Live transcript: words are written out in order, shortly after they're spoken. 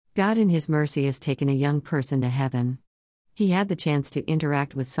God in His mercy has taken a young person to heaven. He had the chance to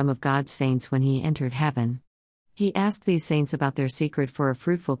interact with some of God's saints when He entered heaven. He asked these saints about their secret for a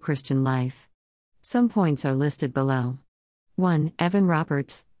fruitful Christian life. Some points are listed below. 1. Evan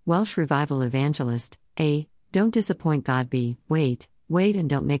Roberts, Welsh Revival Evangelist. A. Don't disappoint God. B. Wait and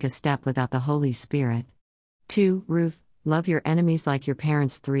don't make a step without the Holy Spirit. 2. Ruth, love your enemies like your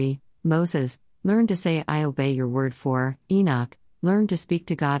parents. 3. Moses, learn to say I obey your word. 4. Enoch, learn to speak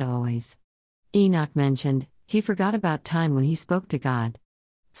to God always. Enoch mentioned, he forgot about time when he spoke to God.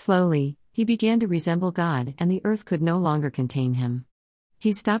 Slowly, he began to resemble God and the earth could no longer contain him.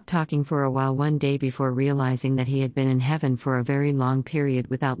 He stopped talking for a while one day before realizing that he had been in heaven for a very long period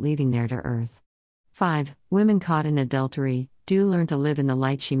without leaving there to earth. 5. Women caught in adultery, do learn to live in the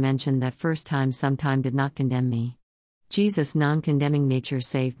light. She mentioned that first time sometime did not condemn me. Jesus' non-condemning nature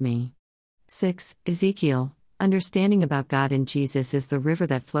saved me. 6. Ezekiel, understanding about God in Jesus is the river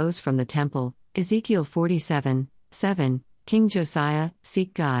that flows from the temple. Ezekiel 47:7. King Josiah,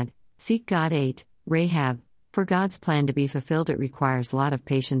 seek God. 8. Rahab, for God's plan to be fulfilled it requires a lot of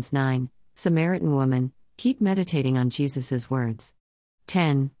patience. 9. Samaritan woman, keep meditating on Jesus' words.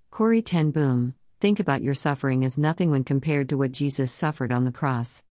 10. Corey ten Boom, think about your suffering as nothing when compared to what Jesus suffered on the cross.